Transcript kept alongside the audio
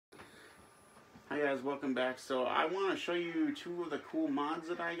Hi guys, welcome back. So I want to show you two of the cool mods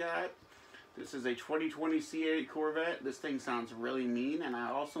that I got. This is a 2020 C8 Corvette. This thing sounds really mean, and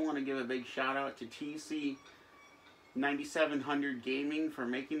I also want to give a big shout out to TC9700 Gaming for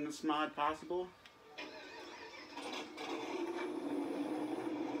making this mod possible.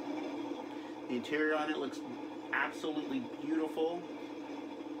 The interior on it looks absolutely beautiful.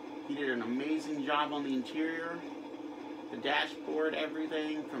 He did an amazing job on the interior. The dashboard,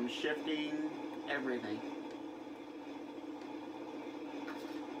 everything from shifting, everything.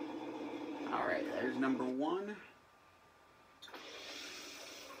 Alright, there's number one.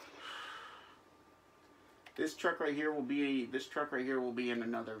 This truck right here will be in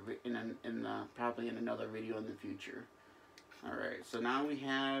another probably in another video in the future. Alright, so now we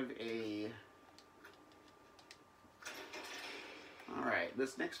have a Alright,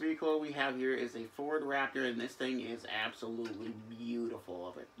 this next vehicle we have here is a Ford Raptor, and this thing is absolutely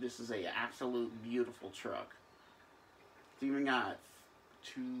beautiful. This is a absolute beautiful truck. It's even got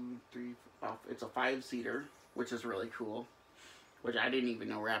it's a 5-seater, which is really cool. Which I didn't even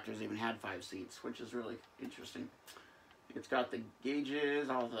know Raptors even had 5 seats, which is really interesting. It's got the gauges,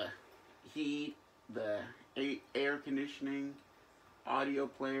 all the heat, the air conditioning, audio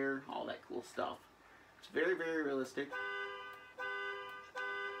player, all that cool stuff. It's very, very realistic.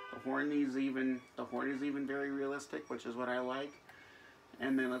 The horn is even very realistic, which is what I like.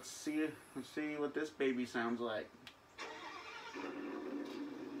 And then let's see what this baby sounds like.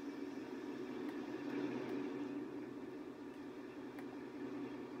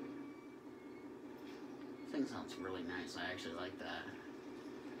 This thing sounds really nice. I actually like that.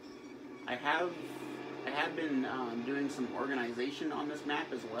 I have been doing some organization on this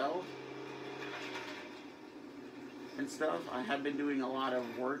map as well and stuff. I have been doing a lot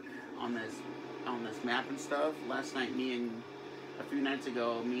of work on this map and stuff. Last night, a few nights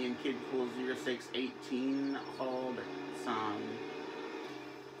ago, me and Kid Cool 0618 hauled some.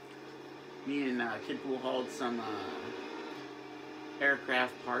 Me and Kid Cool hauled some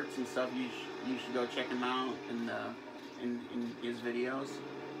aircraft parts and stuff. You should go check him out in his videos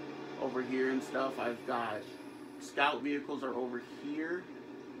over here and stuff. I've got scout vehicles are over here,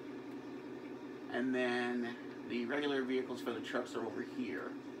 and then the regular vehicles for the trucks are over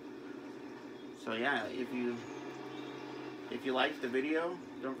here. So yeah, if you liked the video,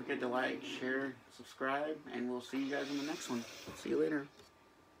 don't forget to like, share, subscribe, and we'll see you guys in the next one. See you later.